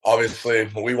obviously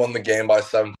we won the game by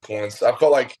 7 points. I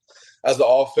felt like as the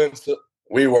offense,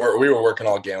 we were working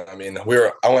all game. I mean,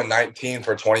 I went 19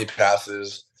 for 20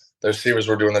 passes. The receivers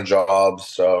were doing their jobs,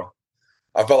 so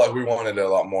I felt like we wanted it a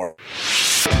lot more.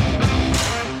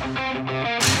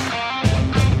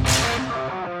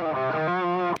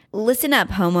 Listen up,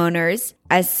 homeowners.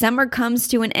 As summer comes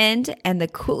to an end and the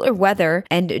cooler weather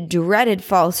and dreaded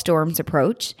fall storms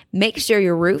approach, make sure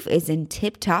your roof is in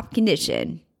tip-top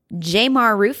condition.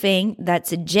 JMAR Roofing,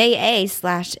 that's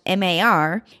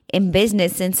JA/MAR, in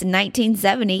business since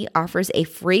 1970, offers a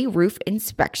free roof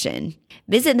inspection.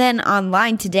 Visit them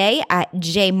online today at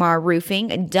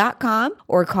jmarroofing.com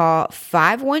or call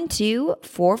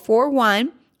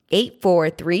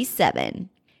 512-441-8437.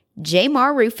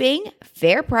 JMAR Roofing,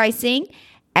 fair pricing,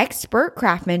 expert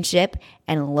craftsmanship,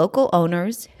 and local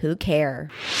owners who care.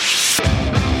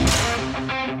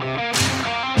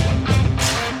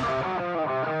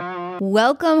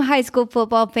 Welcome, high school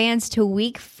football fans, to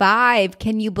week 5.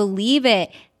 Can you believe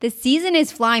it? The season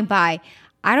is flying by.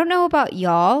 I don't know about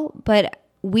y'all, but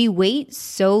we wait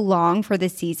so long for the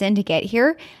season to get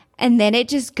here, and then it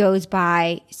just goes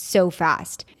by so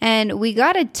fast. And we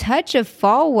got a touch of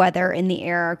fall weather in the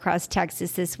air across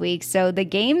Texas this week, so the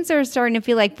games are starting to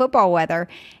feel like football weather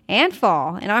and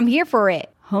fall, and I'm here for it.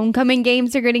 Homecoming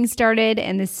games are getting started,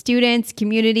 and the students,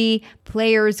 community,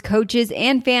 players, coaches,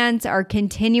 and fans are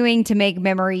continuing to make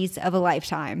memories of a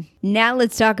lifetime. Now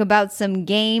let's talk about some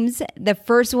games. The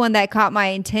first one that caught my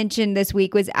attention this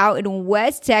week was out in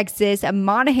West Texas.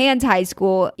 Monohans High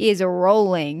School is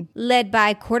rolling, led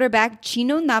by quarterback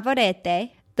Chino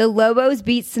Navarrete. The Lobos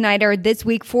beat Snyder this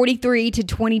week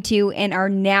 43-22 and are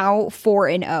now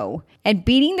 4-0, and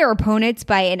beating their opponents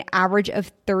by an average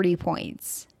of 30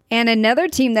 points. And another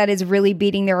team that is really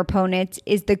beating their opponents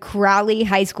is the Crowley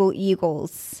High School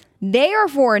Eagles. They are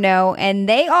 4-0, and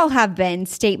they all have been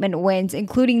statement wins,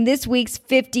 including this week's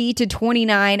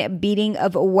 50-29 beating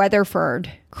of Weatherford.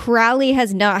 Crowley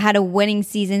has not had a winning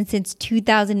season since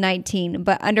 2019,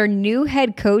 but under new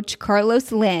head coach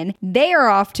Carlos Lynn, they are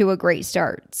off to a great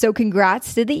start. So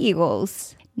congrats to the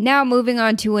Eagles. Now moving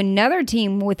on to another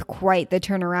team with quite the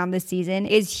turnaround this season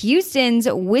is Houston's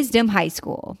Wisdom High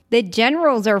School. The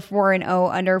Generals are 4-0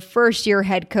 under first-year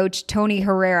head coach Tony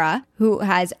Herrera, who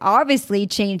has obviously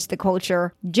changed the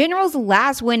culture. Generals'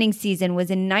 last winning season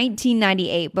was in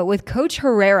 1998, but with Coach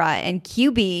Herrera and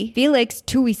QB Felix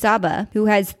Tuisaba, who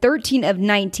has 13 of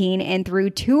 19 and threw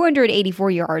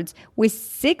 284 yards with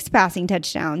 6 passing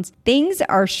touchdowns, things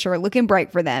are sure looking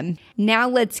bright for them. Now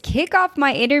let's kick off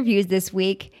my interviews this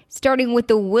week, starting with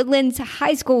the Woodlands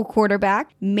High School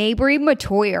quarterback, Mabrey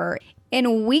Mettauer.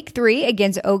 In week 3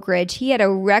 against Oak Ridge, he had a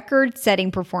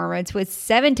record-setting performance with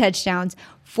 7 touchdowns,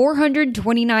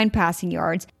 429 passing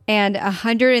yards, and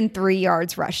 103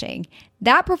 yards rushing.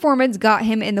 That performance got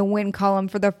him in the win column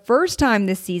for the first time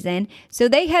this season, so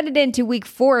they headed into week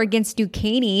 4 against New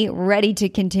Caney ready to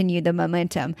continue the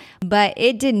momentum. But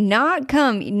it did not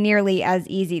come nearly as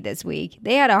easy this week.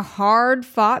 They had a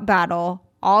hard-fought battle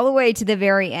all the way to the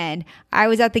very end. I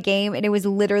was at the game, and it was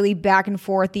literally back and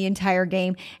forth the entire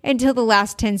game until the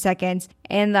last 10 seconds.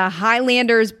 And the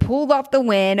Highlanders pulled off the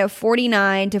win,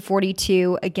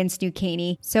 49-42 against New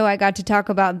Caney. So I got to talk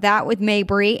about that with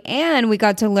Mabrey, and we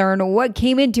got to learn what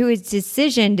came into his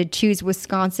decision to choose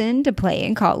Wisconsin to play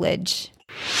in college.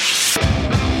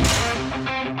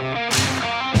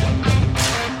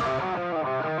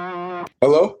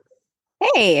 Hello?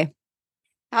 Hey,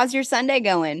 how's your Sunday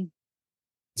going?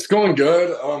 It's going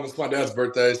good. It's my dad's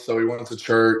birthday, so we went to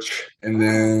church, and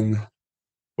then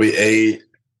we ate,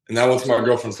 and then I went to my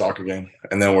girlfriend's soccer game,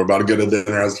 and then we're about to go to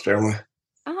dinner as a family.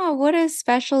 Oh, what a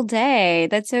special day.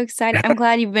 That's so exciting. I'm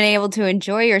glad you've been able to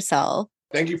enjoy yourself.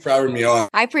 Thank you for having me on.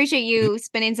 I appreciate you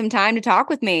spending some time to talk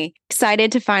with me.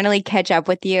 Excited to finally catch up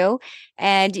with you.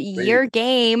 And your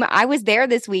game, I was there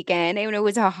this weekend, and it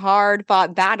was a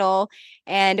hard-fought battle.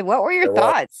 And what were your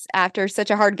thoughts after such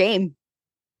a hard game?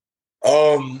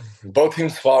 Both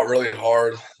teams fought really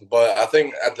hard, but I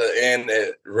think at the end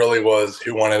it really was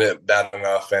who wanted it bad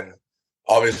enough, and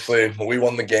obviously we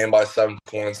won the game by 7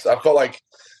 points. I felt like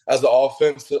as the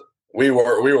offense we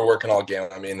were working all game.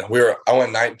 I mean, I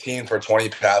went 19 for 20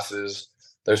 passes.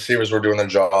 The receivers were doing their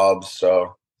jobs,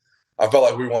 so I felt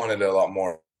like we wanted it a lot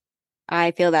more.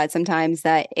 I feel that sometimes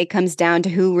that it comes down to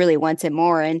who really wants it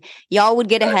more. And y'all would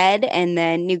get ahead, and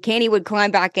then New Caney would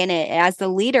climb back in it. As the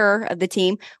leader of the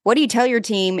team, what do you tell your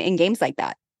team in games like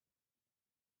that?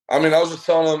 I mean, I was just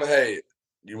telling them, hey,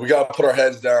 we got to put our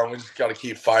heads down. We just got to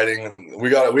keep fighting. We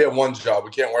have one job.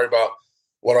 We can't worry about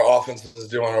what our offense is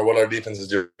doing or what our defense is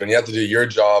doing. You have to do your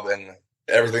job, and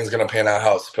everything's going to pan out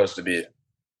how it's supposed to be.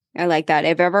 I like that.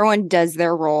 If everyone does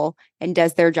their role and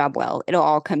does their job well, it'll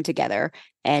all come together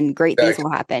and great things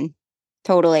will happen.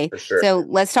 Totally. For sure. So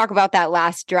let's talk about that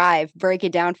last drive. Break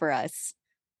it down for us.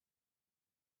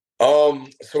 So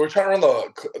we're trying to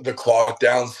run the clock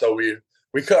down. So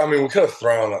we could have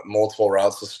thrown multiple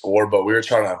routes to score, but we were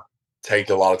trying to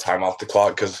take a lot of time off the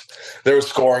clock because they were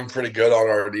scoring pretty good on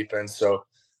our defense. So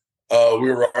we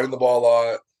were running the ball a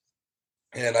lot,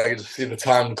 and I could just see the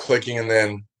time clicking. And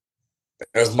then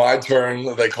it was my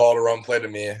turn. They called a run play to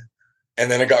me, and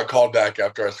then it got called back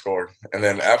after I scored. And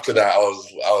then after that, I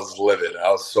was livid. I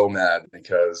was so mad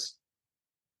because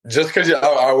just because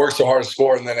I worked so hard to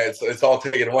score, and then it's all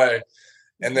taken away.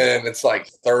 And then it's like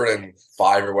 3rd and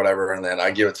 5 or whatever, and then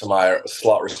I give it to my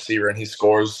slot receiver, and he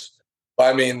scores.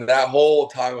 But, I mean, that whole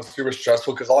time was super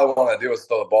stressful because all I wanted to do was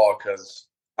throw the ball because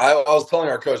I was telling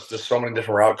our coach there's so many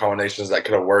different route combinations that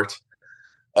could have worked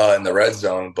in the red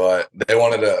zone, but they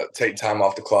wanted to take time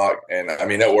off the clock, and, I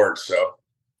mean, it worked, so.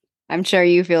 I'm sure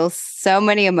you feel so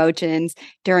many emotions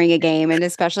during a game, and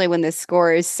especially when the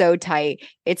score is so tight.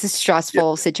 It's a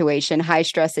stressful situation, high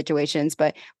stress situations,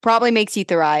 but probably makes you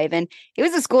thrive. And it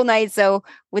was a school night, so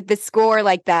with the score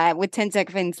like that, with 10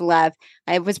 seconds left,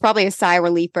 it was probably a sigh of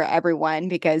relief for everyone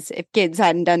because if kids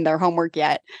hadn't done their homework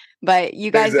yet. But you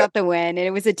guys got the win, and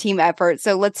it was a team effort.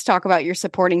 So let's talk about your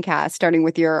supporting cast, starting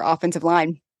with your offensive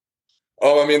line.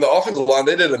 Oh, I mean, the offensive line,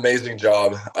 they did an amazing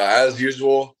job. As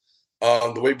usual,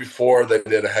 the week before, they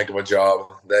did a heck of a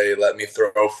job. They let me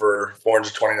throw for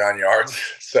 429 yards.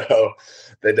 So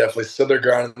they definitely stood their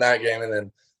ground in that game. And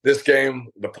then this game,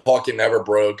 the pocket never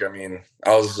broke. I mean,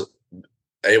 I was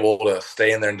able to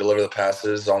stay in there and deliver the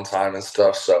passes on time and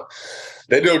stuff. So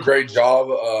they do a great job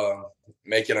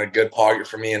making a good pocket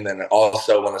for me. And then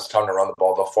also when it's time to run the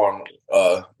ball, they'll form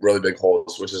really big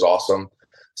holes, which is awesome.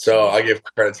 So I give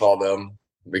credit to all of them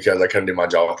because I couldn't do my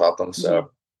job without them.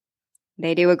 So.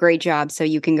 They do a great job, so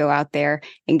you can go out there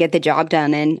and get the job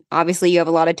done. And obviously, you have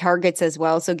a lot of targets as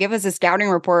well. So give us a scouting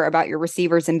report about your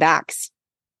receivers and backs.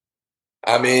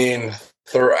 I mean,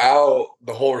 throughout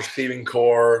the whole receiving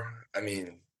core, I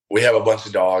mean, we have a bunch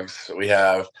of dogs. We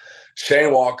have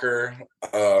Shane Walker,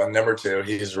 number 2.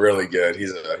 He's really good.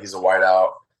 He's a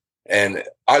wideout, and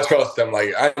I trust him.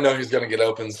 Like, I know he's going to get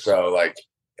open. So, like,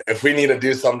 if we need to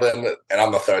do something, and I'm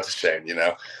going to throw it to Shane,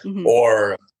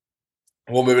 or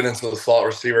we'll move it into the slot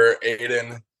receiver.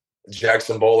 Aiden,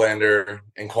 Jackson Bolander,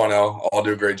 and Quanell all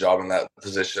do a great job in that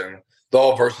position. They're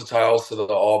all versatile, so they'll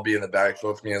all be in the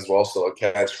backfield with me as well. So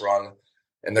they'll catch, run,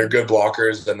 and they're good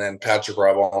blockers. And then Patrick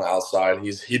Rebel on the outside,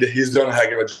 he's done a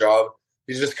heck of a job.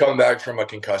 He's just coming back from a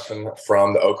concussion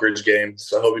from the Oak Ridge game,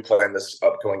 so he'll be playing this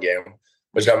upcoming game,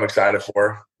 which I'm excited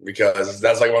for because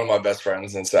that's like one of my best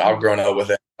friends, and so I've grown up with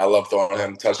him. I love throwing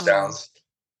him touchdowns.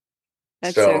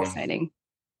 That's so exciting.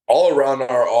 All around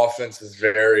our offense is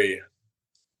very,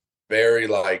 very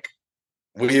like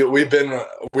we've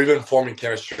been forming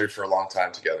chemistry for a long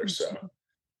time together. So,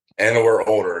 and we're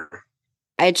older.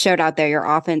 It showed out there. Your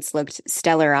offense looked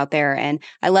stellar out there, and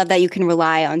I love that you can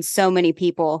rely on so many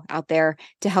people out there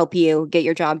to help you get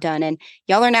your job done. And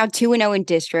y'all are now 2-0 in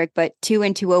district, but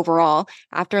 2-2 overall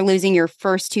after losing your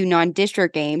first 2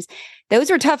 non-district games.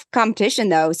 Those were tough competition,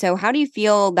 though. So, how do you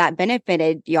feel that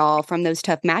benefited y'all from those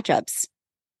tough matchups?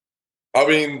 I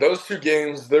mean, those 2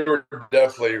 games, they were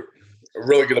definitely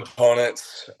really good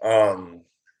opponents.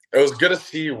 It was good to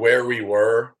see where we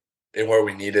were and where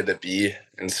we needed to be.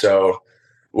 And so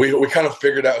we kind of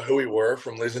figured out who we were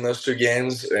from losing those 2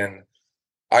 games. And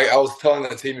I was telling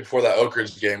the team before that Oak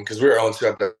Ridge game, because we were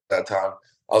 0-2 at that time,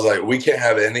 I was like, we can't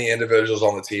have any individuals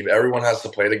on the team. Everyone has to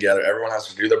play together. Everyone has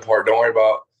to do their part. Don't worry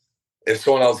about if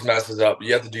someone else messes up.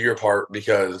 You have to do your part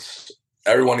because –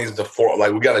 everyone needs to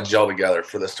we got to gel together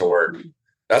for this to work.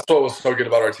 That's what was so good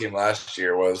about our team last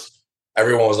year was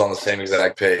everyone was on the same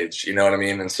exact page. You know what I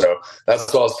mean? And so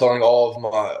that's what I was telling all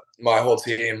of my whole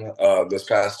team this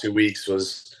past 2 weeks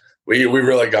was we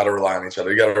really got to rely on each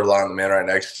other. You got to rely on the man right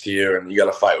next to you, and you got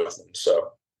to fight with them.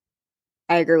 So.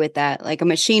 I agree with that. Like a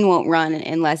machine won't run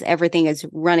unless everything is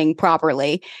running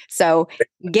properly. So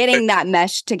getting that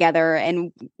mesh together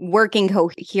and working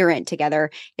coherent together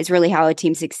is really how a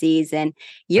team succeeds. And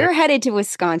you're headed to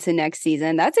Wisconsin next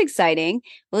season. That's exciting.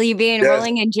 Will you be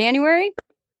enrolling in January?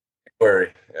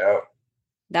 January, yeah.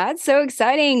 That's so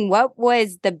exciting. What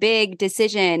was the big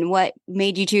decision? What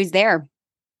made you choose there?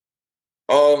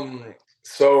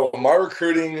 So my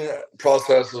recruiting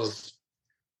process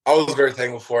I was very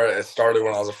thankful for it. It started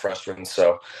when I was a freshman.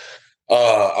 So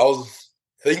I was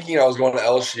thinking I was going to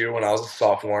LSU when I was a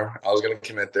sophomore. I was going to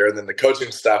commit there. And then the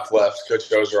coaching staff left. Coach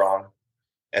Ogeron.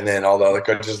 And then all the other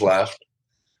coaches left.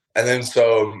 And then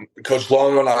so Coach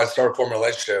Long and I started forming a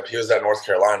relationship. He was at North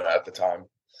Carolina at the time.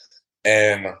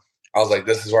 And I was like,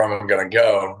 this is where I'm going to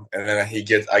go. And then I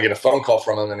get a phone call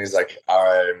from him, and he's like,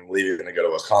 I'm leaving to go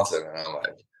to Wisconsin. And I'm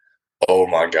like, oh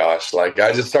my gosh. Like,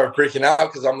 I just started freaking out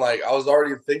because I'm like, I was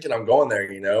already thinking I'm going there,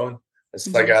 It's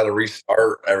like I had to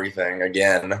restart everything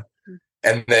again.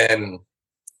 And then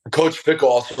Coach Fickle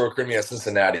also recruited me at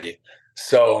Cincinnati.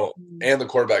 So, and the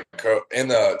quarterback and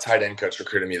the tight end coach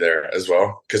recruited me there as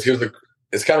well, because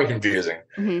it's kind of confusing.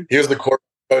 He was the quarterback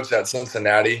coach at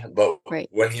Cincinnati, but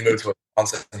when he moved to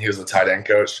Wisconsin, he was the tight end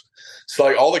coach. So,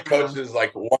 like, all the coaches,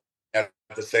 like, one at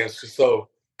the same. So,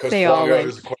 Coach Longo,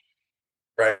 who's the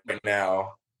quarterback right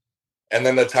now, and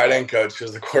then the tight end coach,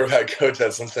 who's the quarterback coach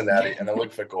at Cincinnati, and then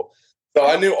Luke Fickle. So,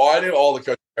 I knew all the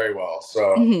coaches very well.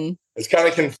 So, it's kind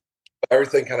of confusing.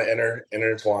 Everything kind of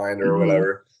intertwined or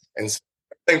whatever. And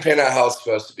everything panned out how it's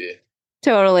supposed to be.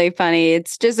 Totally funny.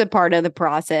 It's just a part of the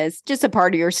process, just a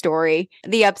part of your story,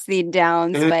 the ups, the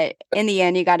downs. But in the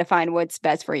end, you got to find what's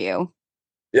best for you.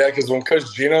 Yeah, because when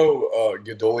Coach Gino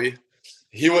Gadoli,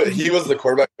 he was the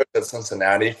quarterback coach at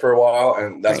Cincinnati for a while,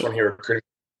 and that's when he recruited.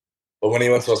 But when he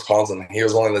went to Wisconsin, he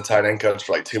was only the tight end coach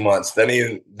for like 2 months. Then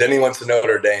he went to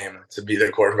Notre Dame to be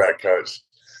the quarterback coach.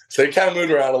 So he kind of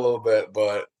moved around a little bit,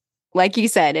 but like you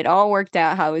said, it all worked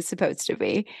out how it was supposed to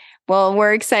be. Well,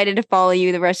 we're excited to follow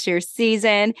you the rest of your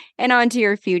season and on to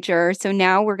your future. So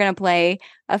now we're going to play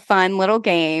a fun little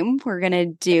game. We're going to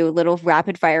do little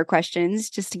rapid fire questions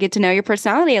just to get to know your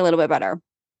personality a little bit better.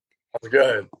 That's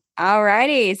good. All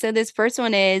righty. So this first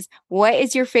one is, what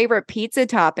is your favorite pizza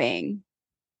topping?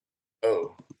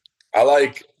 Oh, I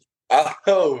like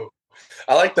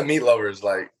the meat lovers.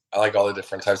 Like, I like all the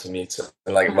different types of meats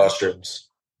and like mushrooms.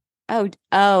 Oh,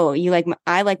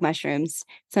 I like mushrooms.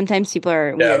 Sometimes people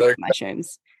are weird with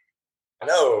mushrooms. I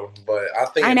know, but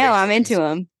I'm into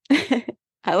them.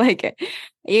 I like it.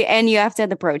 And you have to have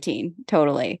the protein.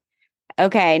 Totally.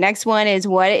 Okay. Next one is,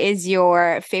 what is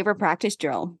your favorite practice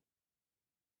drill?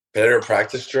 Favorite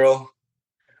practice drill?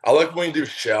 I like when you do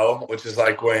shell, which is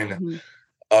like when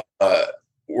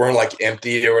we're like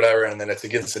empty or whatever, and then it's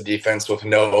against the defense with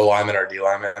no O lineman or D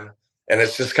lineman. And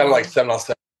it's just kind of like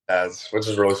 7-on-7 pads, which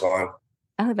is really fun.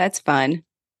 Oh, that's fun.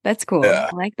 That's cool. Yeah.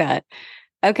 I like that.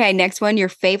 Okay, next one, your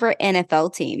favorite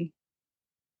NFL team?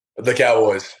 The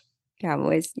Cowboys.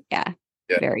 Cowboys, yeah.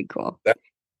 Very cool.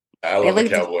 I love the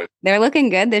Cowboys. They're looking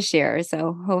good this year,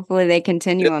 so hopefully they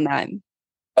continue on that.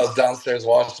 I was downstairs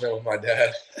watching it with my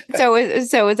dad. So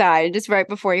was I, just right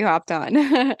before you hopped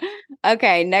on.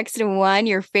 Okay, next one,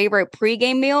 your favorite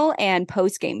pregame meal and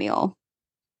postgame meal?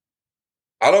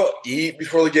 I don't eat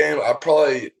before the game.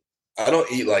 I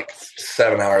don't eat like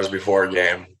 7 hours before a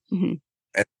game.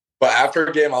 But after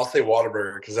a game, I'll say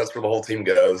Whataburger because that's where the whole team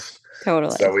goes.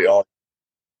 Totally. So we all,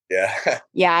 yeah.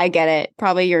 Yeah, I get it.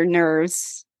 Probably your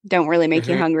nerves don't really make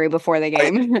you hungry before the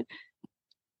game.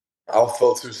 I'll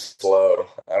feel too slow.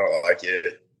 I don't like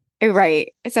it.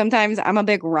 Right. Sometimes I'm a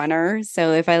big runner.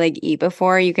 So if I like eat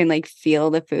before, you can like feel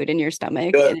the food in your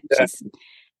stomach. And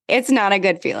it's not a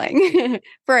good feeling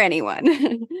for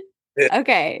anyone.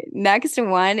 Okay. Next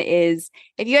one is,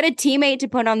 if you had a teammate to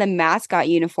put on the mascot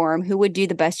uniform, who would do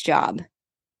the best job?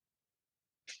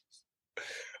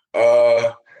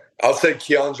 I'll say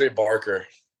Keandre Barker.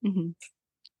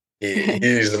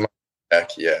 He's the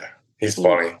back. Yeah. He's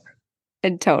funny.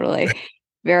 Totally.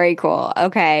 Very cool.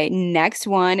 Okay. Next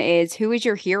one is, who is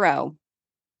your hero?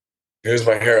 Who's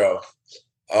my hero?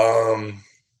 I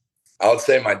would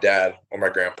say my dad or my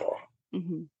grandpa.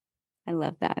 I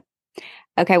love that.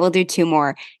 Okay, we'll do two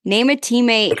more. Name a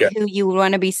teammate who you would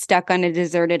want to be stuck on a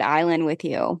deserted island with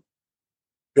you.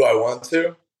 Do I want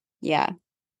to? Yeah.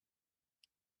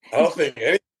 I don't think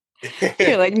any.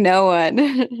 You're like, no one.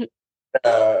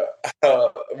 Well,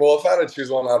 if I had to choose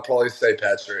one, I'd probably say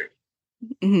Patrick.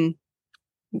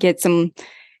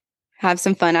 Have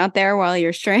some fun out there while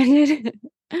you're stranded.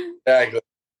 Yeah,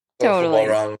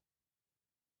 totally.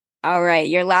 All right,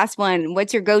 your last one.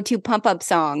 What's your go-to pump-up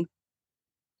song?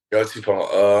 Go-to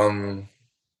pump.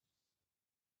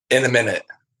 In a Minute.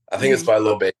 I think it's by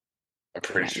Lil Baby. I'm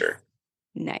pretty sure.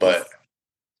 Nice. But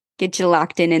get you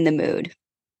locked in the mood.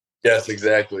 Yes,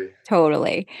 exactly.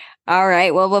 Totally. All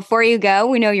right. Well, before you go,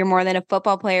 we know you're more than a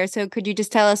football player. So could you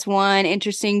just tell us one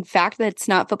interesting fact that's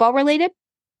not football related?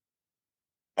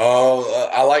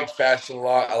 I like fashion a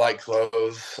lot. I like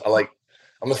clothes.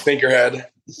 I'm a sneakerhead,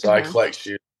 so I collect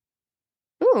shoes.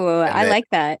 Ooh, I like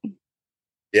that.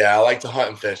 Yeah, I like to hunt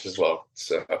and fish as well.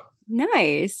 So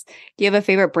nice. Do you have a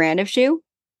favorite brand of shoe?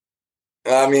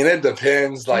 I mean, it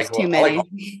depends. Too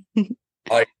many. I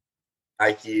like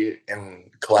Nike and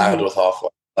collabed with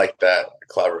Off-White. Like that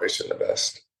collaboration the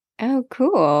best. Oh,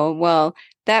 cool. Well,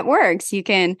 that works. You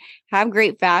can have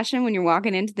great fashion when you're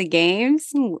walking into the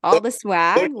games, all the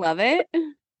swag. Love it.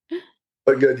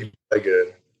 But good, you play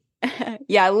good.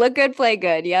 Yeah, look good, play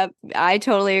good. Yep, I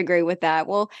totally agree with that.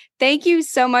 Well, thank you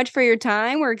so much for your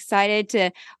time. We're excited to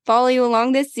follow you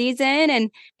along this season and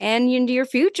into your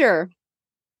future.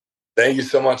 Thank you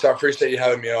so much. I appreciate you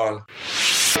having me on.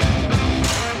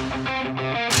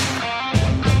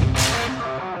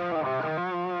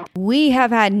 We have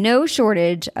had no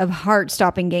shortage of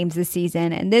heart-stopping games this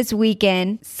season, and this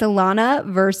weekend, Celina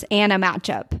versus Anna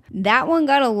matchup. That one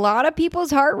got a lot of people's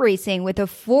heart racing with a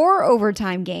 4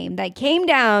 overtime game that came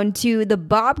down to the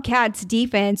Bobcats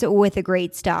defense with a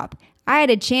great stop. I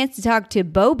had a chance to talk to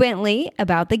Bowe Bentley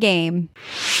about the game.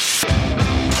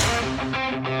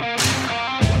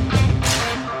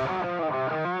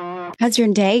 How's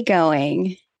your day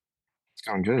going? It's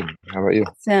going good. How about you?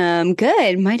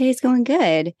 Good. My day's going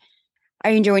good. Are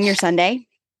you enjoying your Sunday?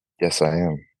 Yes, I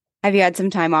am. Have you had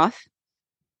some time off?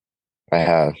 I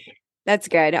have. That's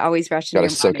good. Always rushing.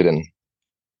 Gotta soak it in.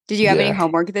 Did you have any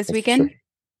homework this weekend? Sure.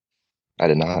 I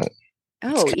did not.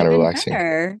 Oh, it's kind of relaxing.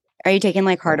 Better. Are you taking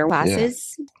like harder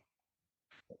classes? Yeah.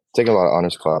 Taking a lot of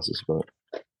honors classes, but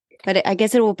I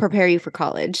guess it will prepare you for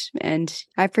college. And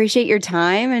I appreciate your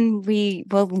time. And we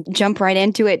will jump right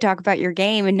into it. Talk about your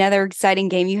game. Another exciting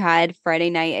game you had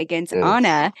Friday night against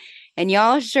Anna. And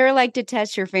y'all sure like to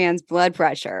test your fans' blood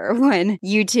pressure when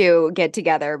you two get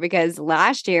together, because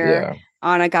last year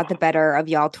Anna got the better of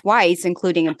y'all twice,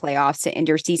 including in playoffs to end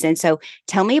your season. So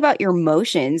tell me about your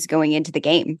emotions going into the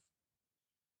game.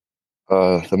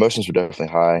 The emotions were definitely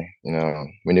high. You know,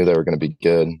 we knew they were going to be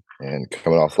good, and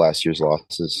coming off last year's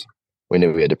losses, we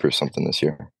knew we had to prove something this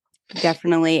year.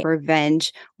 Definitely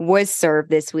revenge was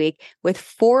served this week with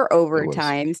 4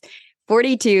 overtimes.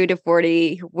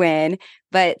 42-40 win,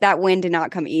 but that win did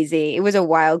not come easy. It was a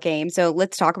wild game. So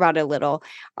let's talk about it a little.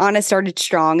 Anna started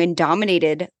strong and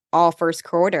dominated all first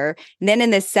quarter. And then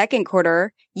in the second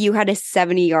quarter, you had a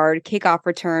 70-yard kickoff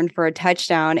return for a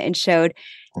touchdown and showed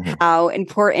how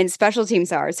important special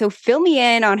teams are. So fill me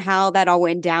in on how that all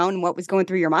went down and what was going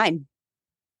through your mind.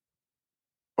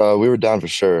 We were down for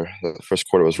sure. The first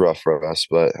quarter was rough for us,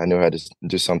 but I knew I had to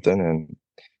do something, and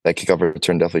that kickoff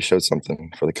return definitely showed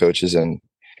something for the coaches and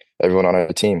everyone on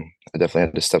our team. I definitely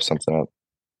had to step something up.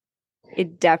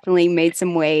 It definitely made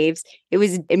some waves. It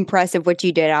was impressive what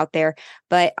you did out there.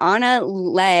 But Anna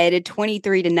led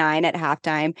 23-9 at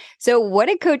halftime. So what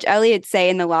did Coach Elliott say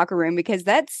in the locker room? Because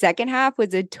that second half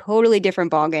was a totally different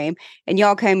ball game, and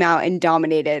y'all came out and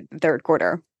dominated the third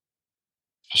quarter.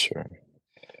 For sure.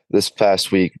 This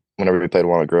past week, whenever we played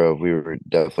Walnut Grove, we were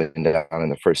definitely down in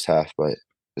the first half, but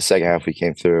the second half we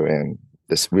came through, and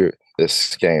this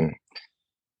game,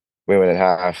 we went in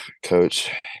half. Coach,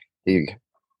 he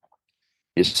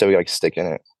just said we got to stick in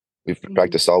it. We've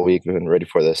practiced all week. We've been ready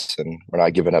for this, and we're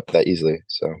not giving up that easily.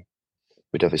 So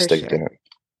we definitely stick in it.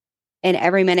 And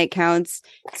every minute counts.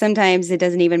 Sometimes it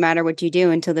doesn't even matter what you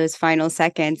do until those final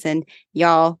seconds, and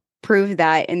y'all proved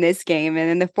that in this game.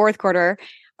 And in the fourth quarter,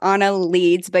 Anna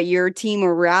leads, but your team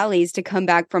rallies to come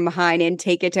back from behind and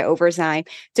take it to overtime.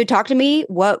 So talk to me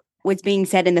what was being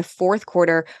said in the fourth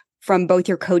quarter from both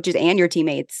your coaches and your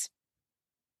teammates.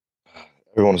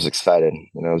 Everyone was excited.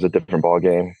 You know, it was a different ball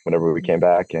game whenever we came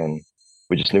back, and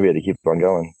we just knew we had to keep on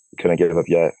going. We couldn't give up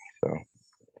yet. So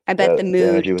I bet the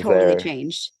mood totally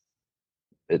changed.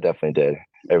 It definitely did.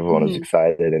 Everyone was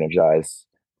excited, energized.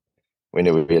 We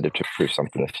knew we had to prove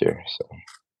something this year. So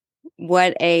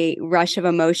what a rush of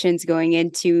emotions going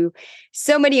into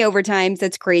so many overtimes.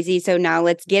 That's crazy. So now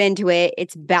let's get into it.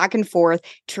 It's back and forth,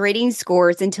 trading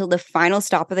scores until the final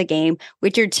stop of the game,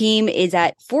 which your team is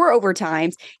at 4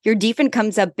 overtimes. Your defense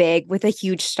comes up big with a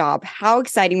huge stop. How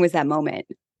exciting was that moment?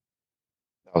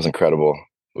 That was incredible.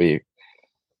 The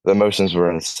emotions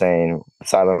were insane. The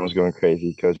sideline was going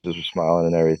crazy. Coaches were smiling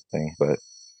and everything, but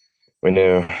we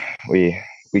knew we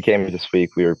came this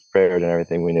week. We were prepared and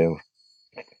everything. We knew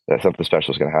that something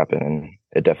special was going to happen, and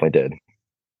it definitely did.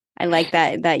 I like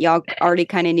that y'all already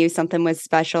kind of knew something was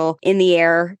special in the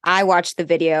air. I watched the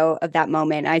video of that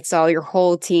moment. I saw your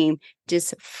whole team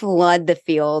just flood the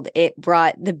field. It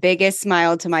brought the biggest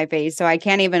smile to my face. So I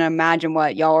can't even imagine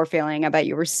what y'all were feeling. I bet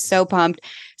you were so pumped,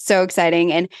 so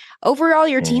exciting. And overall,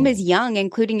 your team is young,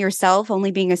 including yourself,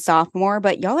 only being a sophomore,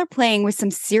 but y'all are playing with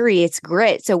some serious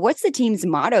grit. So what's the team's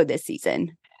motto this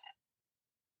season?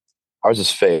 Ours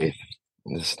is faith.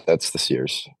 That's this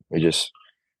year's. We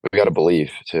got to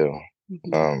believe too.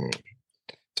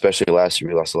 Especially last year,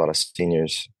 we lost a lot of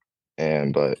seniors,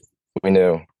 but we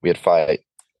knew we had fight,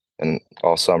 and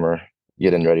all summer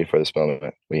getting ready for this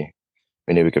moment, we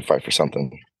knew we could fight for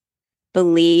something.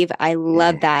 believe. I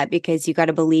love that because you got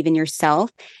to believe in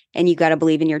yourself and you got to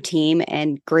believe in your team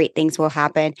and great things will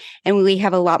happen. And we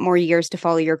have a lot more years to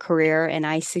follow your career. And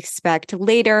I suspect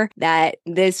later that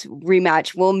this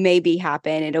rematch will maybe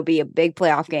happen. It'll be a big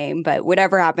playoff game, but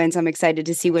whatever happens, I'm excited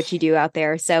to see what you do out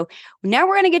there. So now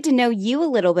we're going to get to know you a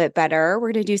little bit better.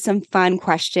 We're going to do some fun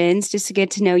questions just to get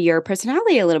to know your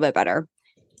personality a little bit better.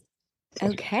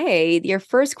 Okay, your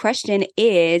first question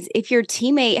is, if your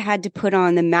teammate had to put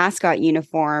on the mascot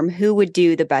uniform, who would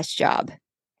do the best job?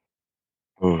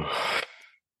 Ooh.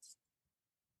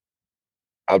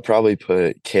 I'd probably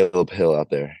put Caleb Hill out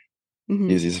there. Mm-hmm.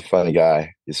 He's a funny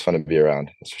guy. He's fun to be around,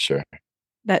 that's for sure.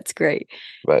 That's great.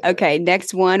 But okay,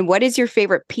 next one. What is your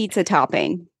favorite pizza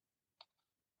topping?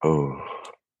 Oh,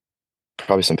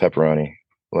 probably some pepperoni.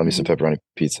 Love me some pepperoni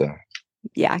pizza.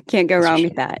 Yeah, can't go wrong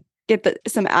with that. Get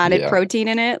some added protein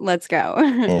in it. Let's go.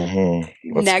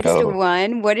 Next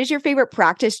one. What is your favorite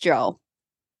practice drill?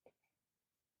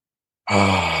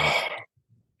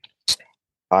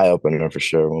 Eye-opener for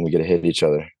sure when we get to hit each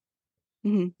other.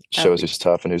 Shows who's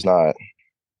tough and who's not.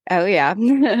 Oh, yeah.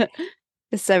 The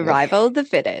survival of the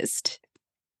fittest.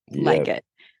 Yep. Like it.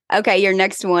 Okay, your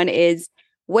next one is,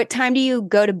 what time do you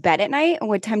go to bed at night and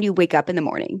what time do you wake up in the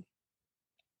morning?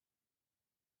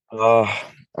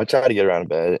 I try to get around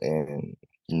bed at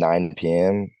 9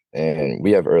 p.m. and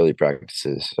we have early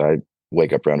practices. So I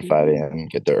wake up around 5 a.m.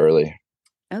 Get there early.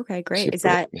 Okay, great. Is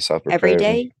that every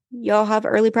day y'all have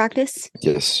early practice?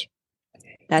 Yes.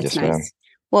 That's nice. Ma'am.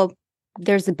 Well,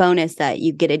 there's a bonus that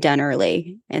you get it done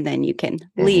early and then you can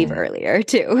leave earlier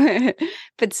too.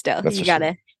 But still, you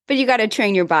gotta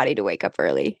train your body to wake up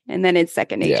early and then it's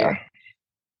second nature. Yeah.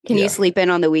 Can you sleep in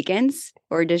on the weekends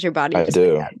or does your body just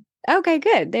wake up? Okay,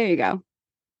 good. There you go.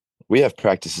 We have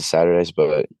practices Saturdays,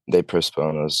 but they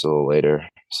postpone us a little later.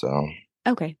 So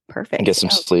okay, perfect. And get some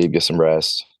sleep, get some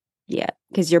rest. Yeah,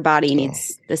 because your body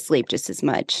needs the sleep just as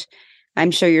much.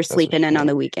 I'm sure you're sleeping in on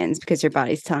the weekends because your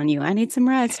body's telling you, I need some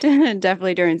rest.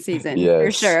 Definitely during season,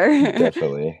 for sure.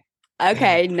 Definitely.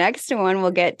 Okay, next one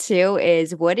we'll get to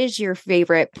is, what is your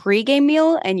favorite pregame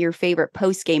meal and your favorite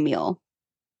postgame meal?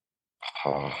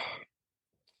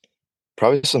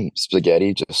 Probably some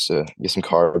spaghetti just to get some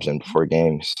carbs in before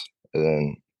games. And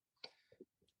then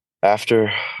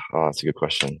after, that's a good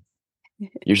question.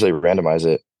 Usually randomize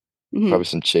it. Probably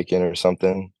some chicken or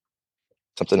something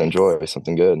to enjoy,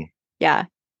 something good. Yeah.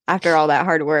 After all that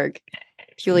hard work,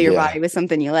 fuel your body with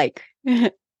something you like.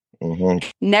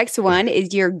 Next one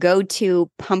is your go-to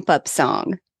pump-up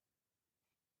song.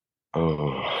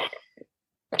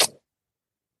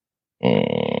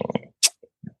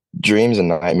 Dreams and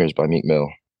Nightmares by Meek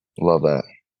Mill. Love that.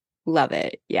 Love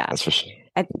it. Yeah. That's for sure.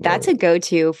 That's a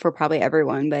go-to for probably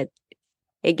everyone, but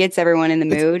it gets everyone in the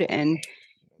mood and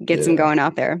gets them going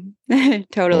out there.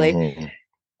 Totally.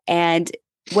 And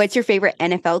what's your favorite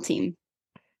NFL team?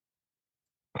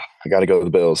 I got to go with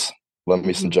the Bills. Love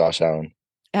me some Josh Allen.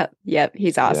 Oh, yep.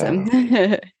 He's awesome.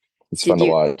 It's fun to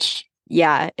watch.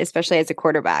 Yeah, especially as a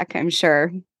quarterback, I'm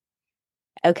sure.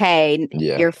 Okay.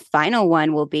 Your final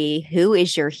one will be, who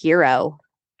is your hero?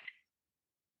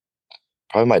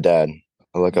 Probably my dad.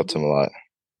 I look up to him a lot.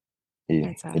 He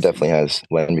definitely has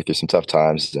led me through some tough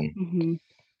times and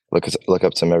look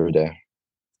up to him every day.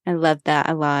 I love that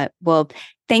a lot. Well,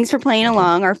 thanks for playing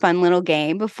along our fun little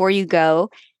game. Before you go,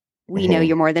 we know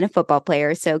you're more than a football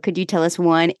player. So could you tell us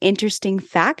one interesting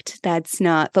fact that's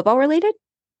not football related?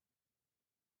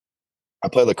 I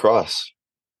play lacrosse.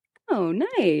 Oh,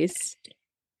 nice.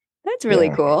 That's really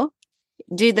cool.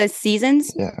 Do the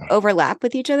seasons overlap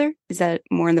with each other? Is that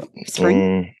more in the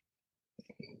spring?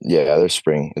 Yeah, there's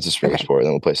spring. It's a spring sport.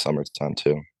 Then we'll play summertime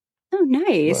too. Oh,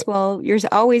 nice. Well, you're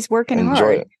always working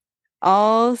hard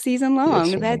all season long.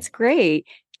 Yes, that's great.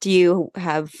 Do you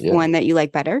have one that you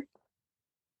like better?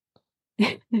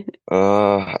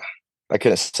 I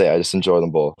couldn't say. I just enjoy them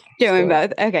both. Doing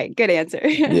both. Okay, good answer.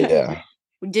 Yeah.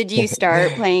 Did you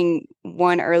start playing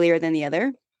one earlier than the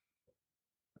other?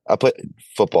 I played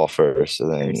football first,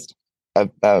 and then I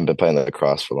haven't been playing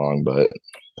lacrosse for long, but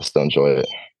I still enjoy it.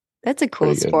 That's a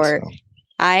cool sport.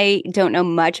 I don't know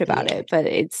much about it, but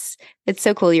it's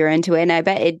so cool you're into it. And I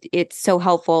bet it's so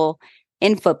helpful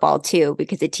in football too,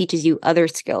 because it teaches you other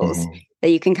skills that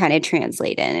you can kind of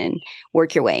translate in and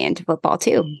work your way into football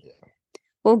too.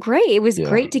 Well, great. It was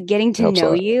great to getting to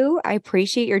know you. I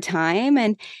appreciate your time.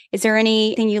 And is there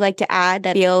anything you'd like to add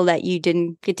that you feel that you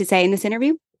didn't get to say in this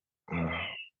interview?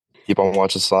 Keep on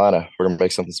watching Celina. We're going to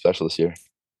make something special this year.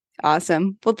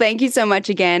 Awesome. Well, thank you so much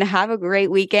again. Have a great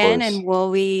weekend, and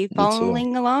we'll be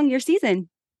following along your season.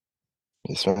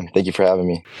 Yes, ma'am. Thank you for having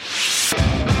me.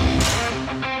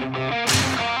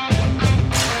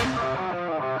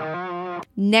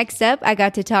 Next up, I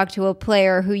got to talk to a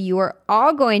player who you are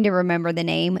all going to remember the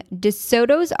name,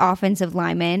 Desoto's offensive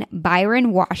lineman,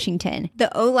 Byron Washington.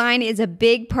 The O-line is a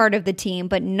big part of the team,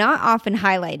 but not often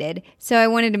highlighted, so I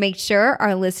wanted to make sure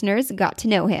our listeners got to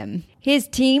know him. His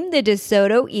team, the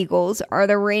Desoto Eagles, are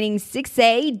the reigning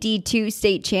 6A D2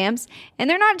 state champs, and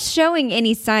they're not showing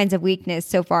any signs of weakness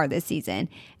so far this season,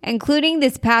 including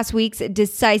this past week's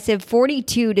decisive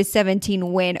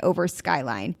 42-17 win over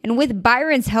Skyline. And with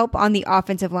Byron's help on the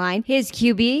offensive line, his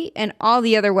QB and all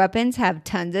the other weapons have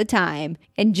tons of time.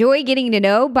 Enjoy getting to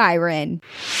know Byron.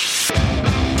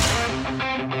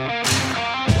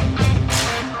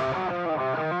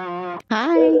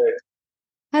 Hi. Hey.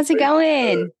 How's it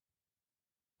going?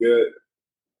 Good.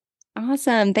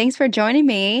 Awesome. Thanks for joining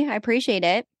me. I appreciate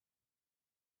it.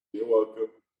 You're welcome.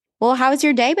 Well, how's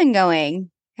your day been going?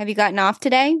 Have you gotten off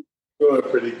today? Doing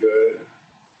pretty good.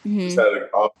 Just had an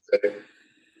off day.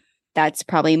 That's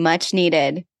probably much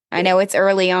needed. I know it's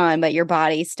early on, but your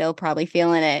body's still probably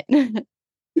feeling it. And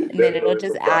then it'll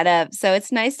just add up. So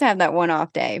it's nice to have that one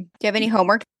off day. Do you have any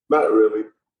homework? Not really.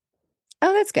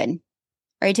 Oh, that's good.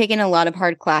 Are you taking a lot of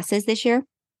hard classes this year?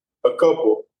 A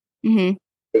couple. Mm-hmm.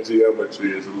 The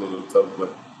geometry is a little tough,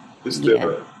 but it's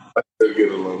still, I still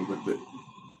get along with it.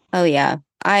 Oh, yeah.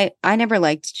 I never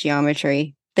liked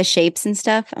geometry. The shapes and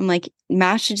stuff. I'm like,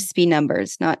 math should just be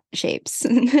numbers, not shapes.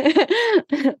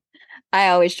 I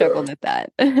always struggled with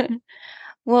that.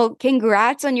 Well,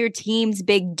 congrats on your team's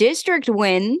big district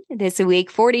win this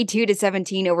week,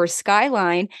 42-17 over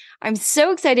Skyline. I'm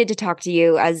so excited to talk to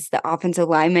you as the offensive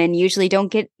linemen usually don't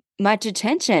get much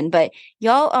attention, but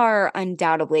y'all are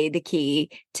undoubtedly the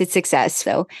key to success.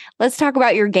 So let's talk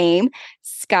about your game.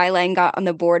 Skyline got on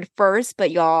the board first, but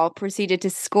y'all proceeded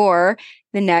to score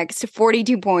the next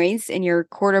 42 points, and your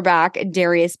quarterback,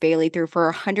 Darius Bailey, threw for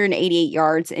 188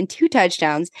 yards and 2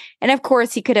 touchdowns. And of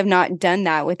course, he could have not done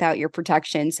that without your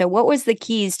protection. So what was the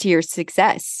keys to your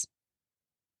success?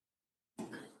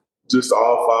 Just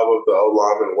all 5 of the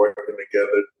O-linemen working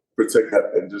together,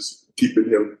 protecting and just keeping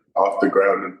him off the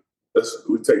ground. And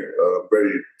we take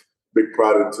very big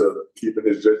pride into keeping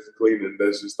his jersey clean, and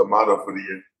that's just the motto for the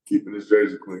year, keeping his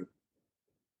jersey clean.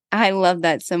 I love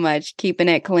that so much, keeping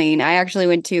it clean. I actually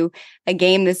went to a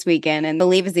game this weekend, and I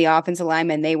believe as the offensive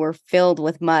linemen, they were filled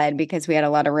with mud because we had a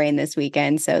lot of rain this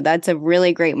weekend. So that's a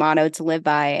really great motto to live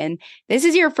by. And this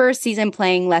is your first season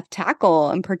playing left tackle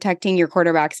and protecting your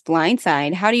quarterback's blind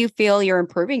side. How do you feel you're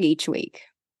improving each week?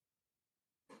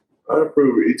 I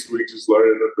improve each week, just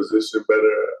learning the position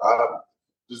better. I'm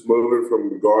just moving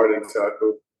from guard and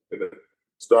tackle. And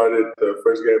started the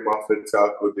first game off at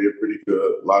tackle, did pretty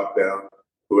good, lockdown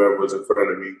whoever was in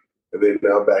front of me. And then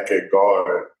now back at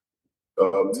guard.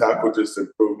 Tackle just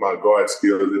improved my guard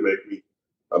skills. It make me,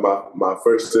 my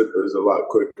first step is a lot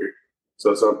quicker.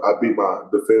 So I beat my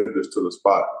defenders to the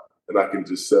spot, and I can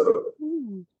just settle.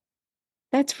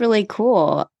 That's really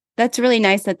cool. That's really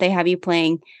nice that they have you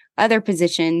playing other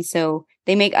positions, so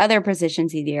they make other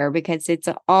positions easier because it's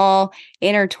all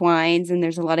intertwines, and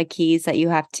there's a lot of keys that you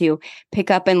have to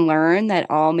pick up and learn that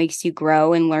all makes you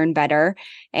grow and learn better.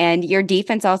 And your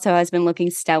defense also has been looking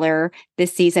stellar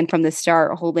this season from the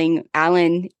start, holding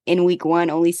Allen in week 1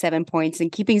 only 7 points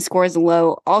and keeping scores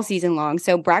low all season long.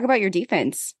 So brag about your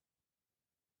defense.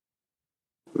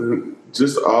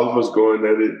 Just all of us going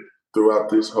at it throughout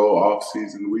this whole off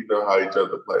season. We know how each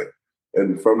other play.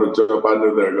 And from the jump, I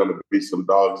knew there were going to be some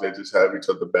dogs that just have each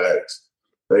other backs.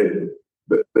 They're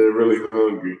really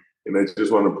hungry, and they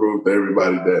just want to prove to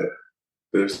everybody that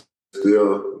they're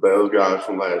still those guys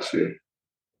from last year.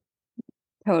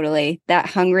 Totally. That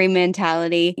hungry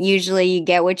mentality. Usually you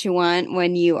get what you want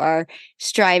when you are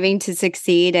striving to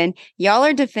succeed. And y'all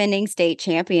are defending state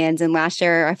champions. And last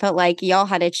year, I felt like y'all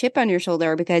had a chip on your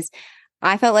shoulder because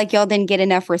I felt like y'all didn't get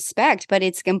enough respect, but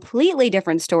it's a completely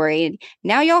different story.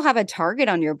 Now y'all have a target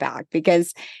on your back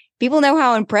because people know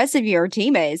how impressive your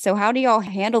team is. So how do y'all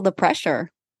handle the pressure?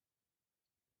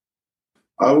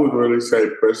 I wouldn't really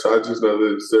say pressure. I just know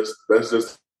that that's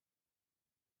just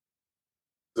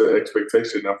the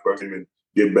expectation now for us to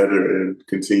get better and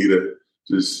continue to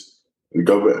just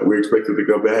go back. We're expected to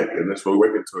go back, and that's what we're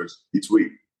working towards each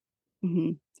week.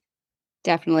 Mm-hmm.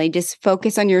 Definitely. Just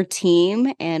focus on your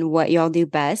team and what y'all do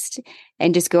best,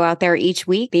 and just go out there each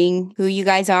week being who you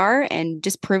guys are and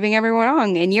just proving everyone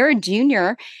wrong. And you're a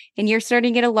junior and you're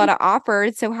starting to get a lot of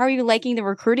offers. So how are you liking the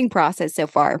recruiting process so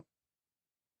far?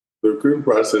 The recruiting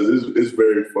process is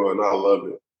very fun. I love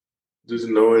it. Just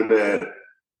knowing that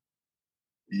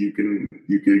you can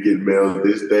get mail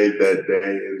this day, that day,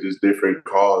 and just different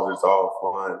calls. It's all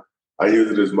fun. I use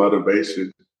it as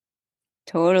motivation.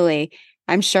 Totally.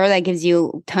 I'm sure that gives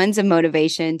you tons of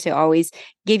motivation to always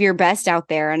give your best out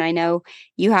there. And I know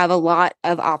you have a lot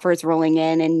of offers rolling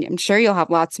in, and I'm sure you'll have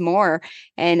lots more.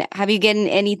 And have you gotten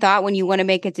any thought when you want to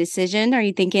make a decision? Are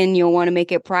you thinking you'll want to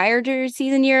make it prior to your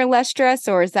season year, less stress,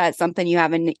 or is that something you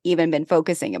haven't even been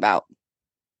focusing about?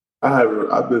 I have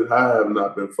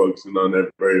not been focusing on that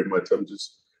very much. I'm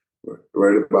just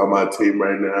worried about my team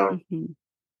right now. Mm-hmm.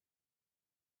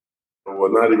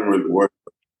 Well, not even really worried.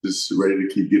 Just ready to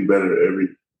keep getting better every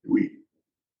week.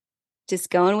 Just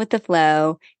going with the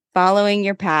flow, following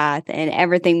your path, and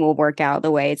everything will work out the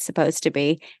way it's supposed to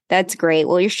be. That's great.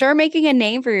 Well, you're sure making a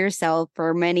name for yourself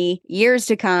for many years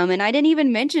to come. And I didn't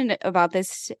even mention about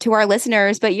this to our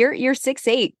listeners, but you're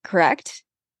 6'8", correct?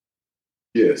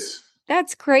 Yes.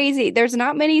 That's crazy. There's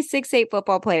not many 6'8"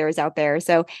 football players out there.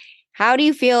 So how do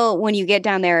you feel when you get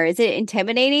down there? Is it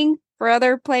intimidating for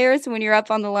other players when you're up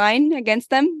on the line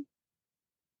against them?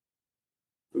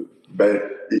 But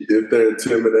if they're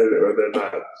intimidated or they're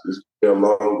not, it's a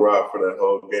long ride for that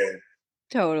whole game.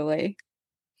 Totally.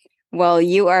 Well,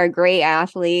 you are a great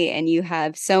athlete and you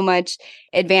have so much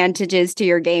advantages to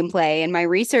your gameplay. In my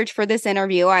research for this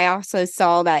interview, I also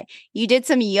saw that you did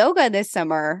some yoga this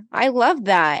summer. I love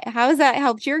that. How has that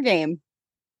helped your game?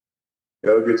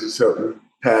 Yoga just helped me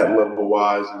pad level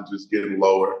wise and just getting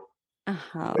lower.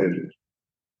 Uh-huh. And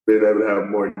being able to have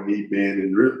more knee bend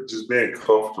and really just being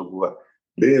comfortable. Like,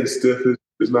 being stiff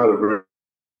is not a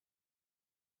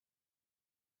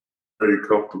very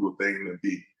comfortable thing to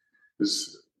be.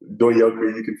 Just doing yoga,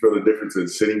 you can feel the difference in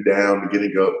sitting down,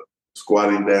 getting up,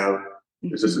 squatting down.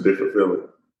 It's just a different feeling.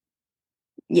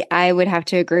 Yeah, I would have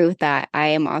to agree with that. I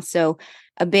am also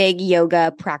a big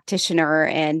yoga practitioner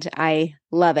and I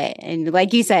love it. And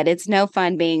like you said, it's no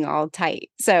fun being all tight.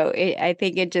 So I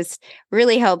think it just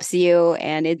really helps you,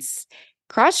 and it's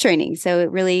cross training. So it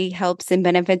really helps and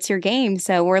benefits your game.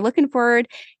 So we're looking forward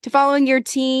to following your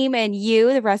team and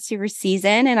you the rest of your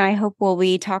season. And I hope we'll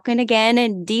be talking again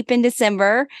and deep in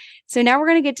December. So now we're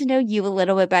going to get to know you a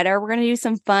little bit better. We're going to do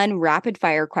some fun rapid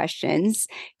fire questions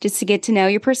just to get to know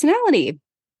your personality.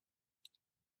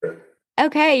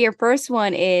 Okay. Your first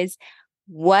one is,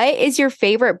 what is your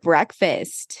favorite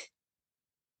breakfast?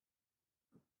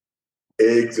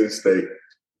 Eggs and steak.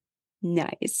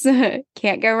 Nice.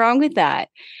 Can't go wrong with that.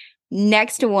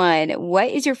 Next one.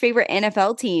 What is your favorite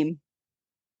NFL team?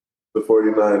 The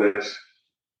 49ers.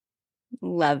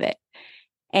 Love it.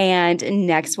 And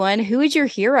next one. Who is your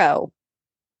hero?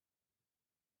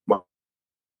 My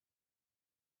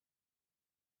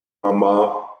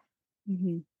mom.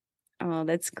 Mm-hmm. Oh,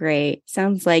 that's great.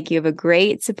 Sounds like you have a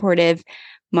great, supportive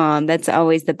mom. That's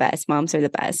always the best. Moms are the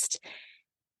best.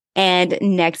 And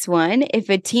next one, if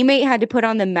a teammate had to put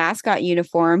on the mascot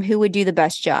uniform, who would do the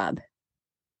best job?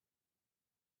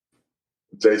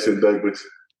 Jason Douglas.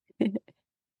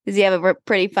 Does he have a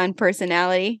pretty fun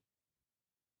personality?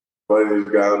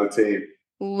 Funniest guy on the team.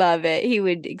 Love it. He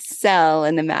would excel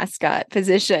in the mascot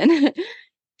position.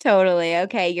 Totally.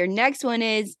 Okay. Your next one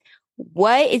is,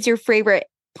 what is your favorite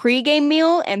pregame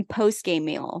meal and postgame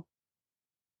meal?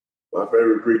 My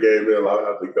favorite pregame meal, I'll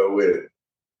have to go with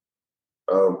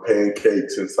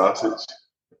pancakes and sausage.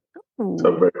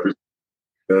 So breakfast.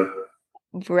 Yeah.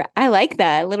 I like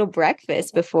that. A little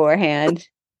breakfast beforehand.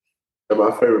 And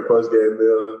my favorite postgame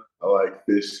meal, I like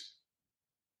fish.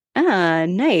 Ah,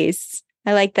 nice.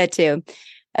 I like that too.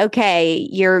 Okay.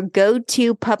 Your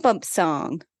go-to pump-up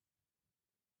song?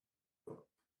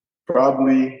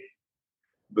 Probably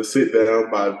The Sit Down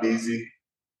by VZ.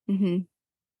 Mm-hmm.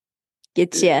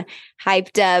 Gets you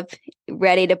hyped up,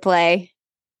 ready to play.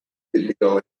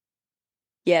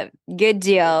 Yep. Good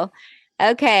deal.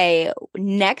 Okay.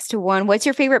 Next one. What's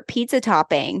your favorite pizza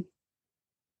topping?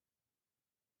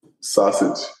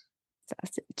 Sausage.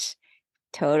 Sausage.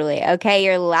 Totally. Okay.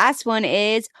 Your last one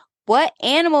is, what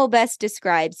animal best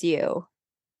describes you?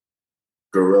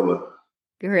 Gorilla.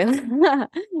 Gorilla.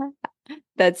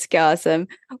 That's awesome.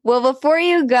 Well, before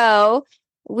you go,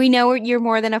 we know you're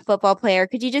more than a football player.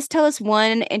 Could you just tell us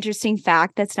one interesting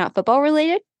fact that's not football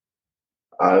related?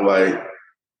 On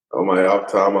my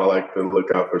off time, I like to look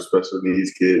out for special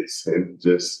needs kids and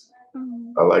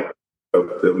I like to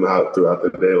help them out throughout the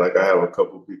day. Like, I have a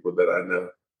couple people that I know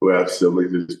who have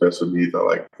siblings with special needs. I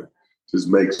like to just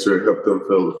make sure, help them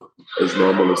feel as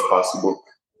normal as possible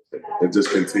and just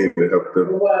continue to help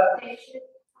them.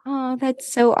 Oh,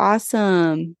 that's so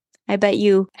awesome. I bet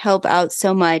you help out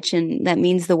so much, and that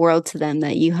means the world to them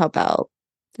that you help out.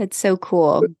 That's so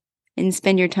cool. And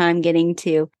spend your time getting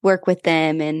to work with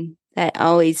them, and that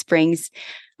always brings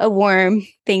a warm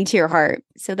thing to your heart.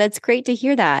 So that's great to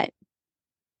hear that.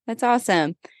 That's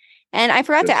awesome. And I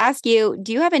forgot to ask you,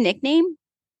 do you have a nickname?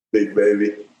 Big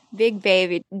baby. Big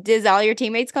baby. Does all your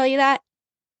teammates call you that?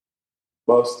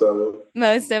 Most of them.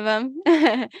 Most of them.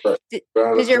 Right.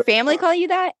 Does your family call you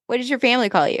that? What does your family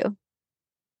call you?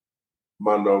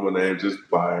 My normal name just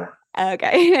Byron.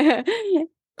 Okay.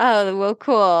 Oh, well,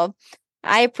 cool.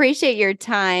 I appreciate your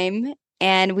time,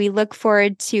 and we look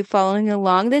forward to following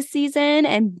along this season,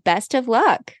 and best of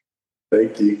luck.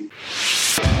 Thank you.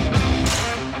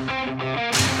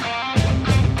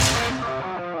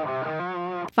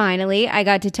 Finally, I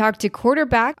got to talk to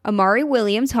quarterback Armirie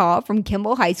Williams-Hall from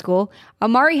Kimball High School.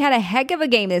 Armirie had a heck of a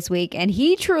game this week, and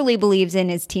he truly believes in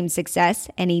his team's success,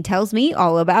 and he tells me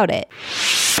all about it.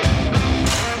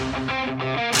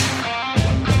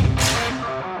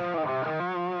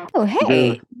 Oh,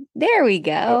 hey, there we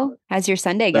go. How's your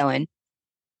Sunday going?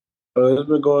 It's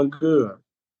been going good.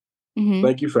 Mm-hmm.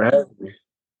 Thank you for having me.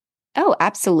 Oh,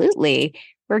 absolutely.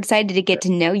 We're excited to get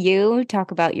to know you,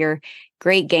 talk about your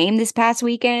great game this past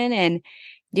weekend. And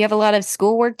do you have a lot of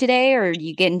schoolwork today, or are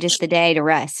you getting just the day to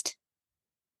rest?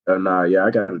 I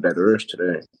got a day to rest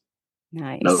today.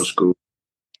 Nice. No school.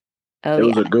 Oh, it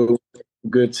was a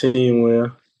good team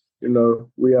win. You know,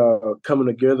 we are coming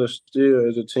together still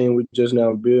as a team. We just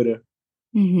now building.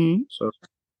 Mm-hmm. So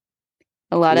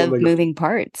a lot of moving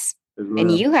parts.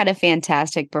 And you had a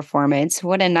fantastic performance.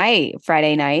 What a night,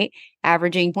 Friday night,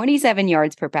 averaging 27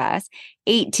 yards per pass,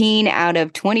 18 out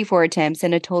of 24 attempts,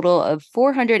 and a total of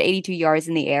 482 yards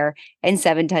in the air and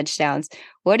 7 touchdowns.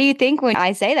 What do you think when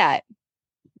I say that?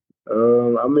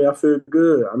 I feel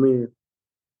good.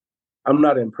 I'm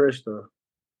not impressed though.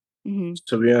 Mm-hmm.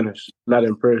 To be honest, not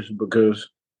impressed because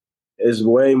it's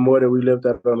way more that we left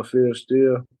out on the field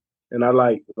still. And I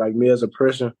like me as a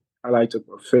person, I like to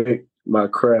perfect my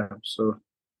craft. So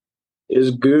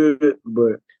it's good,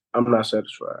 but I'm not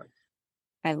satisfied.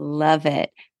 I love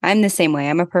it. I'm the same way.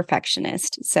 I'm a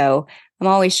perfectionist. So I'm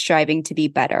always striving to be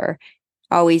better,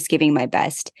 always giving my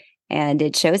best. And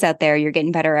it shows out there. You're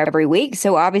getting better every week.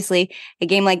 So obviously a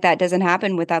game like that doesn't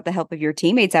happen without the help of your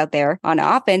teammates out there on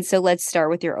offense. So let's start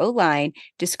with your O-line.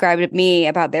 Describe to me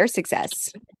about their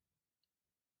success.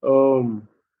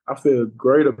 I feel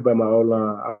great about my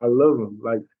O-line. I love them.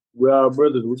 Like, we're our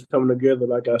brothers. We're coming together,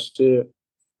 like I said.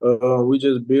 We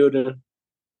just building,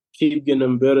 keep getting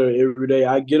them better every day.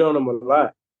 I get on them a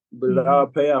lot, but it all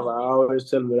pay off. I always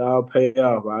tell them it all pay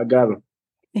off. I got them.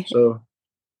 So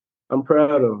I'm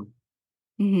proud of them.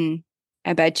 Mm-hmm.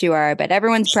 I bet you are. I bet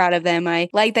everyone's proud of them. I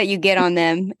like that you get on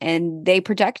them and they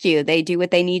protect you. They do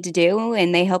what they need to do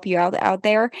and they help you out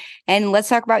there. And let's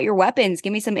talk about your weapons.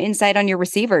 Give me some insight on your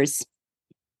receivers.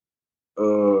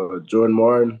 Jordan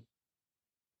Martin.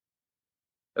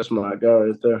 That's my guy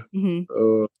right there.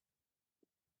 Mm-hmm.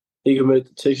 He committed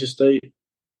to Texas State.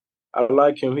 I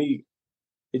like him. He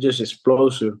just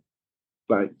explosive.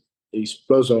 Like,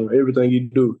 explosive on everything you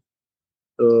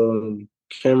do.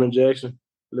 Cameron Jackson.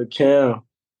 Little Cam,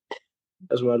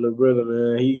 that's my little brother,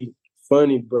 man. He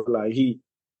funny, but like he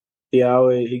got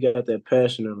that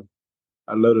passion in him.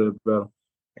 I love that about him.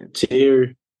 And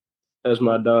Terry, that's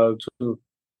my dog too.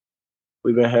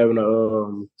 We've been having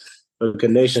a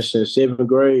connection since 7th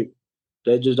grade.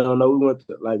 They just don't know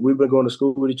we've been going to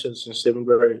school with each other since 7th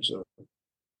grade. So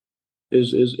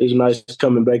it's nice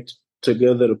coming back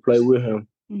together to play with him.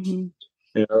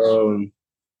 Mm-hmm. And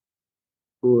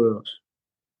who else?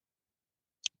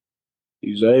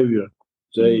 Xavier.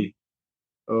 He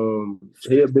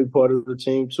a big part of the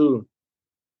team too.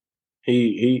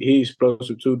 He's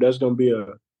explosive too. That's gonna be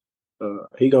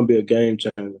he gonna be a game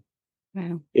changer.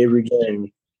 Wow. Every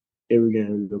game he's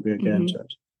gonna be a game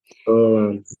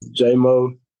changer.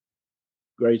 J-Mo,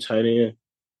 great tight end.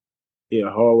 He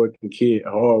a hardworking kid.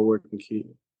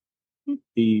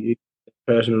 He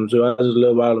passionate too. I just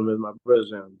love all of them as my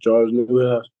brothers. George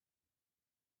Newhouse.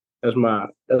 That's my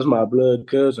blood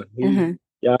cousin. Cool.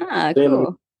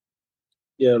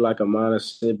 Yeah, like a minor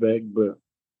setback, but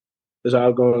it's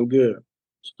all going good.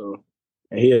 So,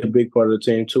 and he a big part of the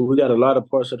team too. We got a lot of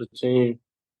parts of the team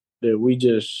that we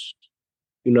just,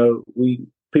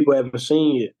 people haven't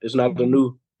seen yet. It's not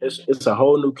it's a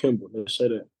whole new Kimball. Let's say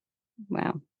that.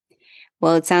 Wow.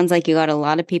 Well, it sounds like you got a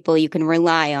lot of people you can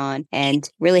rely on and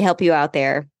really help you out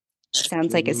there.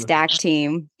 Sounds like a stacked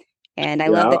team. And I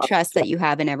love the trust that you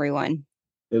have in everyone.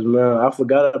 Yes, man. I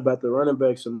forgot about the running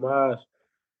backs of mine.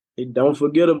 Don't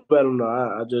forget about him,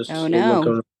 though. I just... Oh,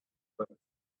 no.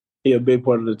 He a big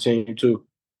part of the team, too.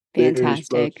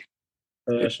 Fantastic.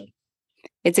 Passion.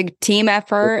 It's a team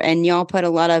effort, and y'all put a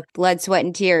lot of blood, sweat,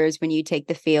 and tears when you take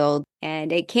the field.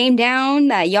 And it came down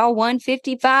that y'all won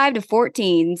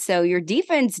 55-14. So your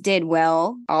defense did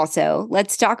well also.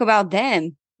 Let's talk about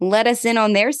them. Let us in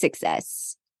on their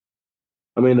success.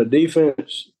 The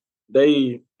defense,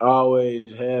 they always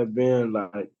have been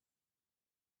like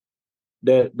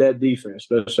that defense.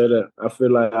 Let's say that. I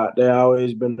feel like they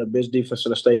always been the best defense in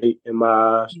the state in my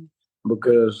eyes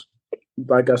because,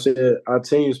 like I said, our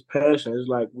team's passion is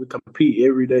like we compete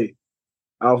every day.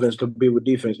 Offense compete with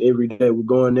defense every day. We're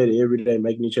going at it every day,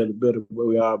 making each other better, but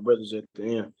we are brothers at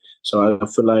the end. So I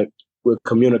feel like with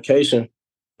communication,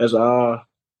 that's all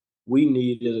we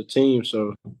need as a team.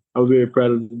 So I'm very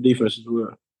proud of the defense as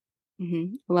well.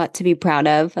 Mm-hmm. A lot to be proud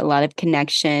of, a lot of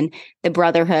connection, the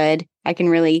brotherhood. I can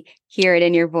really hear it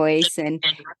in your voice and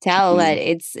tell that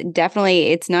it's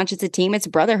not just a team, it's a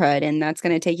brotherhood, and that's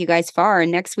going to take you guys far.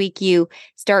 And next week you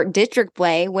start district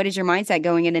play. What is your mindset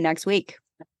going into next week?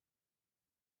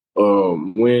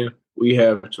 When we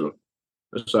have to.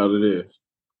 That's all it is.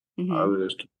 Mm-hmm. All it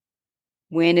is.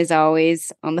 Win is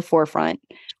always on the forefront.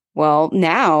 Well,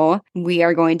 now we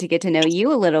are going to get to know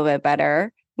you a little bit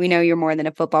better. We know you're more than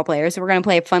a football player, so we're going to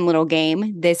play a fun little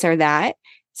game, this or that.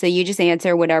 So you just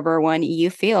answer whatever one you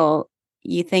feel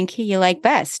you think you like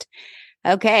best.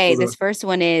 Okay, this first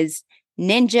one is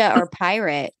ninja or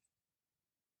pirate?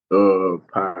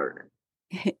 Pirate.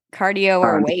 Cardio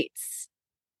or weights?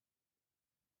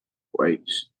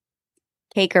 Weights.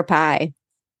 Cake or pie?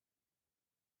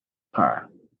 Pie.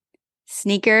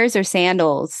 Sneakers or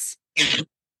sandals?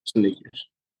 Sneakers.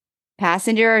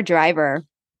 Passenger or driver?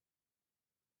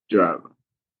 Driver.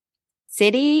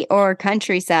 City or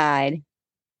countryside?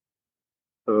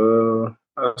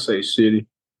 I'll say city.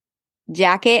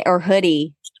 Jacket or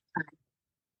hoodie?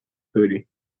 Hoodie.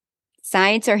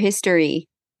 Science or history?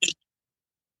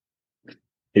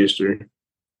 History.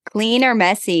 Clean or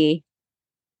messy?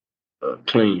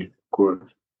 Clean, of course.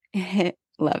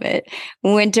 Love it.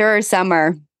 Winter or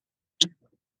summer?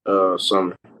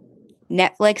 Summer.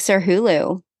 Netflix or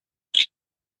Hulu?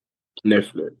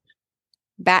 Netflix.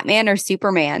 Batman or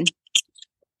Superman?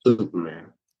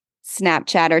 Superman.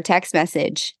 Snapchat or text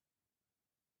message?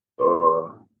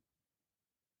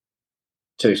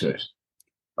 Text message.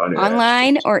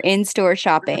 Online or in-store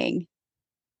shopping?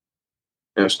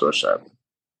 In-store shopping.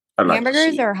 Like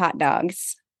hamburgers or hot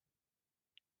dogs?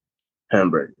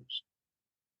 Hamburgers.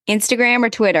 Instagram or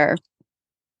Twitter?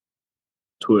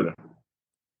 Twitter.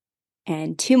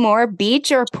 And two more,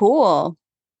 beach or pool?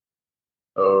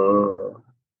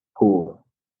 Pool.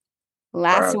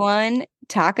 Last one,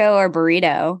 taco or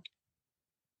burrito?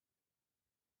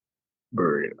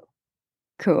 Burrito.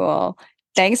 Cool.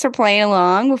 Thanks for playing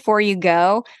along. Before you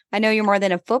go, I know you're more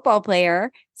than a football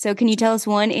player. So can you tell us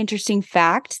one interesting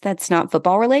fact that's not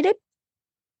football related?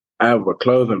 I have a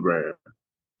clothing brand.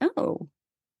 Oh,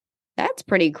 that's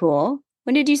pretty cool.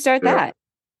 When did you start that?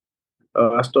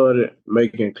 I started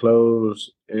making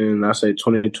clothes in, I say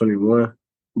 2021,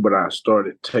 but I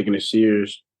started taking it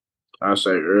serious, I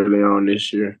say early on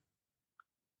this year.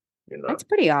 You know. That's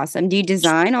pretty awesome. Do you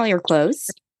design all your clothes?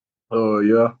 Oh,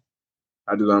 yeah.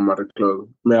 I design my clothes.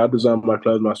 I design my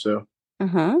clothes myself.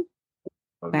 Uh-huh.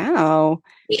 Wow.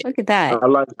 Look at that. I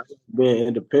like being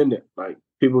independent. Like,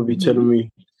 people be telling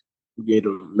me you get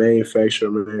a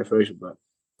manufacturer, but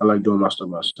I like doing my stuff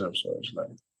myself. So it's like.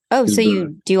 Oh, so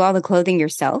you do all the clothing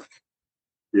yourself?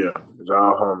 Yeah, it's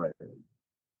all homemade.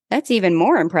 That's even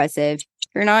more impressive.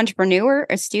 You're an entrepreneur,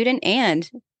 a student, and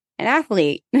an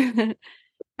athlete.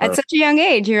 At such a young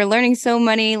age, you're learning so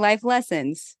many life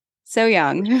lessons. So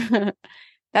young.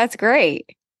 That's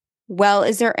great. Well,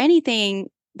 is there anything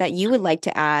that you would like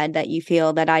to add that you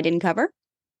feel that I didn't cover?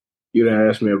 You didn't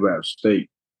ask me about state.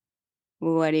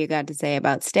 What do you got to say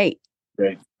about state?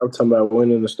 Okay. I'm talking about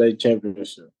winning the state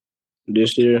championship.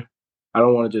 This year, I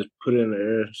don't want to just put it in the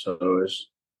air. So it's,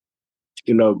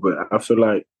 but I feel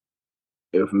like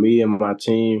if me and my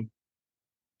team,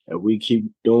 if we keep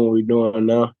doing what we're doing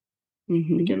now,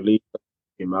 we can lead,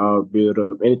 we can all build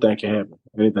up. Anything can happen.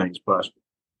 Anything is possible.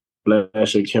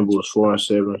 Last year, Kimball was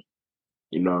 4-7.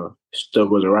 Stuff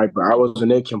wasn't right, but I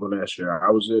wasn't at Kimball last year. I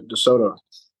was at Desoto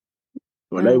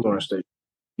when they won state.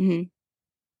 Mm-hmm.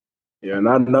 Yeah, and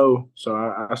I know. So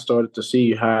I started to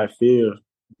see how it feels.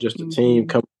 Just the team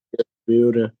coming together,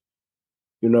 building,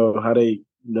 how they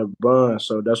bond.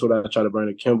 So that's what I try to bring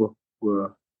to Kimball.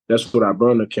 Well, that's what I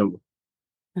bring to Kimball.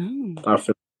 Oh. I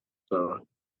feel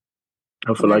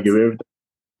like if everything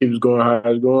keeps going how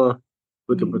it's going,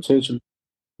 we can potentially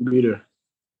be there.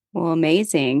 Well,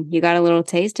 amazing. You got a little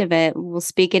taste of it. We'll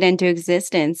speak it into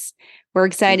existence. We're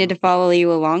excited to follow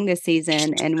you along this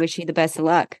season and wish you the best of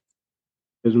luck.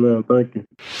 Yes, ma'am. Thank you.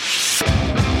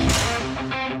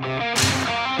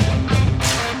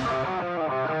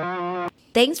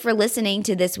 Thanks for listening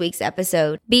to this week's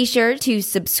episode. Be sure to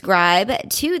subscribe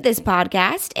to this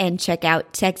podcast and check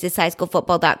out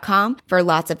TexasHighSchoolFootball.com for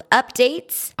lots of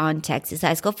updates on Texas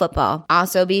high school football.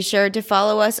 Also, be sure to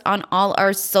follow us on all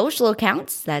our social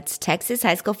accounts. That's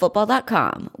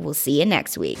TexasHighSchoolFootball.com. We'll see you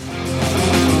next week.